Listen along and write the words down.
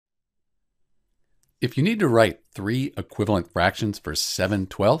If you need to write 3 equivalent fractions for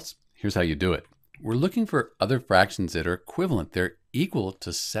 7/12, here's how you do it. We're looking for other fractions that are equivalent. They're equal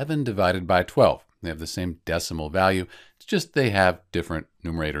to 7 divided by 12. They have the same decimal value. It's just they have different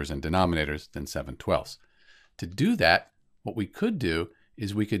numerators and denominators than 7/12. To do that, what we could do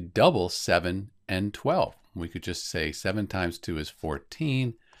is we could double 7 and 12. We could just say 7 times 2 is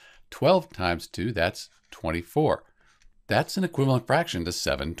 14. 12 times 2, that's 24. That's an equivalent fraction to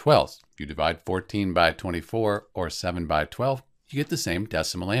 7/12. If you divide 14 by 24 or 7 by 12, you get the same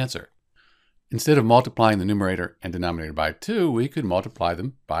decimal answer. Instead of multiplying the numerator and denominator by 2, we could multiply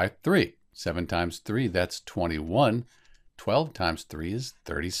them by 3. 7 times 3, that's 21. 12 times 3 is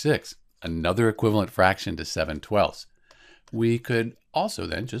 36. Another equivalent fraction to 7/12. We could also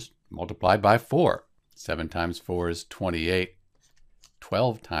then just multiply by 4. 7 times 4 is 28.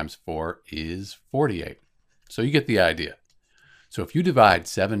 12 times 4 is 48. So you get the idea. So if you divide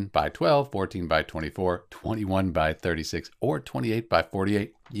 7 by 12, 14 by 24, 21 by 36, or 28 by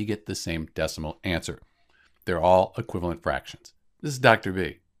 48, you get the same decimal answer. They're all equivalent fractions. This is Dr.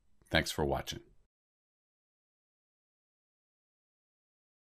 B. Thanks for watching.